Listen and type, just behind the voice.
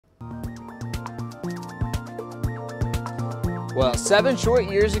Well, 7 short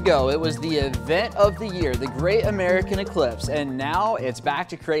years ago, it was the event of the year, the Great American Eclipse, and now it's back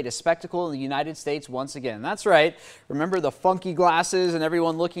to create a spectacle in the United States once again. That's right. Remember the funky glasses and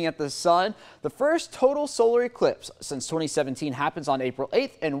everyone looking at the sun? The first total solar eclipse since 2017 happens on April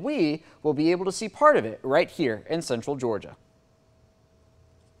 8th, and we will be able to see part of it right here in central Georgia.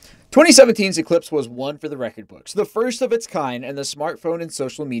 2017's eclipse was one for the record books, the first of its kind in the smartphone and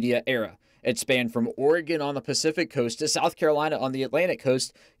social media era. It spanned from Oregon on the Pacific coast to South Carolina on the Atlantic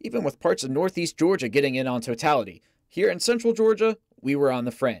coast, even with parts of northeast Georgia getting in on totality. Here in central Georgia, we were on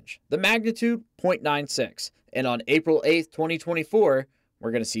the fringe. The magnitude, 0.96. And on April 8th, 2024,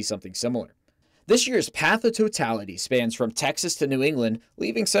 we're going to see something similar. This year's path of totality spans from Texas to New England,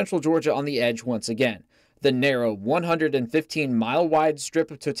 leaving central Georgia on the edge once again. The narrow 115-mile-wide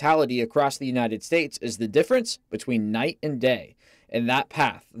strip of totality across the United States is the difference between night and day. In that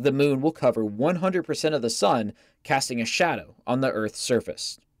path, the moon will cover 100% of the sun, casting a shadow on the Earth's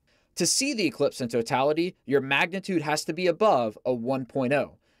surface. To see the eclipse in totality, your magnitude has to be above a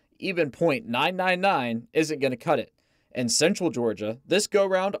 1.0. Even 0.999 isn't going to cut it. In central Georgia, this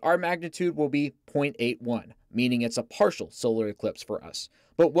go-round, our magnitude will be 0.81, meaning it's a partial solar eclipse for us.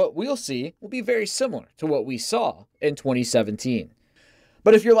 But what we'll see will be very similar to what we saw in 2017.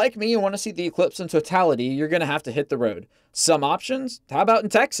 But if you're like me and want to see the eclipse in totality, you're going to have to hit the road. Some options? How about in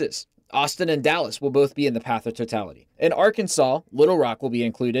Texas? Austin and Dallas will both be in the path of totality. In Arkansas, Little Rock will be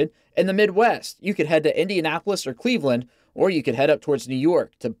included. In the Midwest, you could head to Indianapolis or Cleveland, or you could head up towards New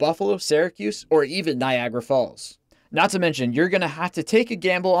York to Buffalo, Syracuse, or even Niagara Falls. Not to mention, you're going to have to take a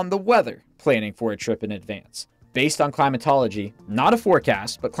gamble on the weather planning for a trip in advance. Based on climatology, not a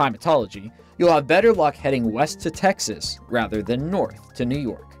forecast, but climatology, you'll have better luck heading west to Texas rather than north to New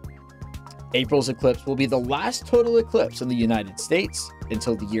York. April's eclipse will be the last total eclipse in the United States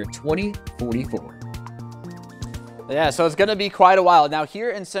until the year 2044. Yeah, so it's going to be quite a while. Now, here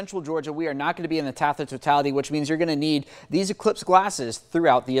in central Georgia, we are not going to be in the path of totality, which means you're going to need these eclipse glasses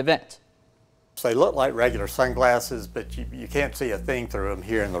throughout the event. So they look like regular sunglasses, but you can't see a thing through them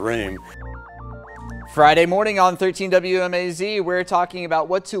here in the room. Friday morning on 13 WMAZ, we're talking about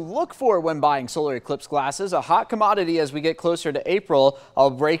what to look for when buying solar eclipse glasses, a hot commodity as we get closer to April. I'll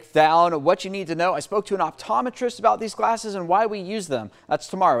break down what you need to know. I spoke to an optometrist about these glasses and why we use them. That's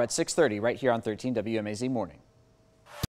tomorrow at 6:30 right here on 13 WMAZ Morning.